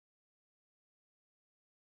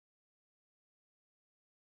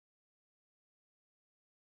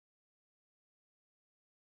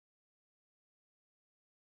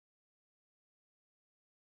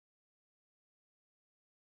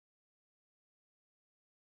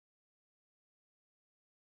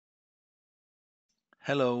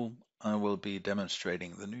Hello, I will be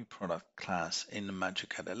demonstrating the new product class in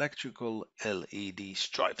MagiCAD Electrical LED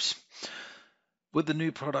stripes. With the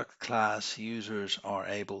new product class, users are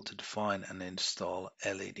able to define and install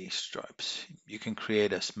LED stripes. You can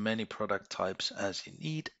create as many product types as you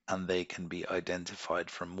need, and they can be identified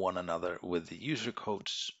from one another with the user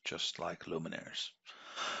codes, just like luminaires.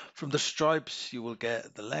 From the stripes, you will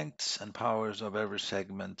get the lengths and powers of every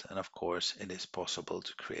segment, and of course, it is possible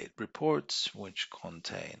to create reports which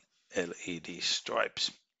contain LED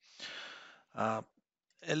stripes. Uh,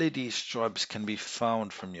 LED stripes can be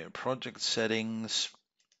found from your project settings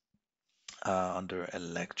under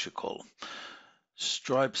electrical.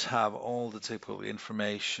 Stripes have all the typical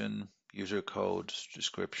information, user codes,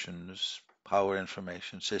 descriptions, power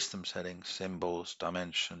information, system settings, symbols,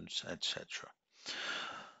 dimensions, etc.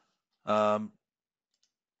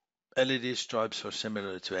 LED stripes are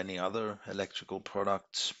similar to any other electrical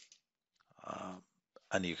products, uh,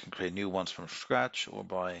 and you can create new ones from scratch or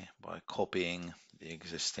by copying the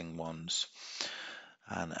existing ones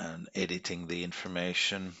and editing the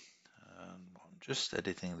information. I'm just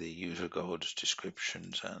editing the user codes,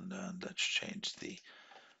 descriptions, and let's change the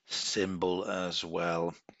symbol as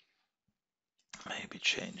well. Maybe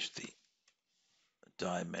change the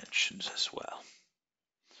dimensions as well.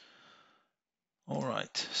 All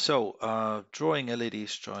right, so drawing LED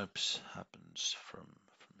stripes happens from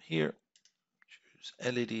here.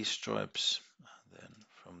 Choose LED stripes, and then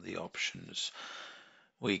from the options,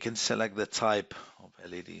 we can select the type of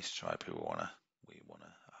LED stripe we wanna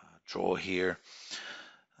draw here,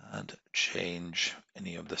 and change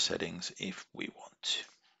any of the settings if we want to.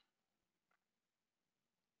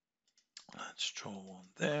 Let's draw one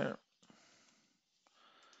there.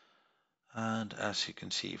 And as you can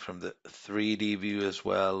see from the 3D view as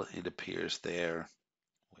well, it appears there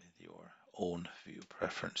with your own view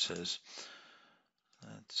preferences.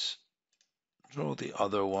 Let's draw the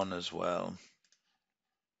other one as well,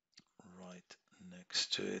 right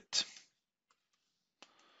next to it.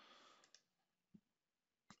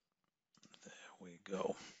 There we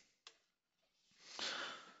go.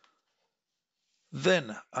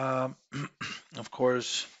 Then, of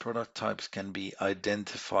course, product types can be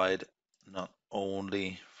identified not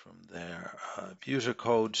only from their user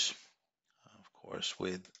codes, of course,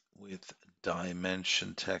 with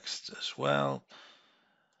dimension text as well.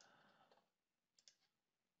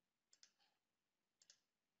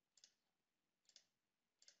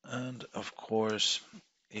 And of course,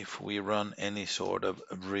 if we run any sort of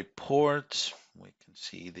report, we can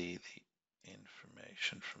see the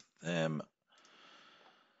information from them.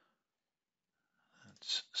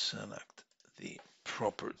 Let's select the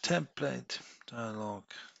proper template dialog,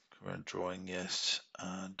 current drawing, yes,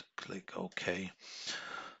 and click OK.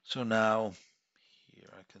 So now here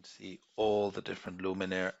I can see all the different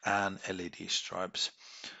luminaire and LED stripes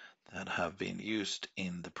that have been used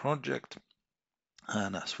in the project.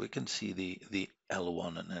 And as we can see, the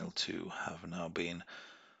L1 and L2 have now been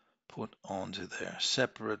put onto their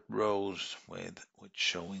separate rows with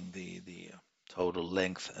showing the total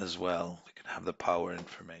length as well. We can have the power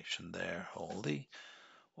information there, all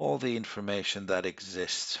the information that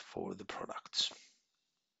exists for the products.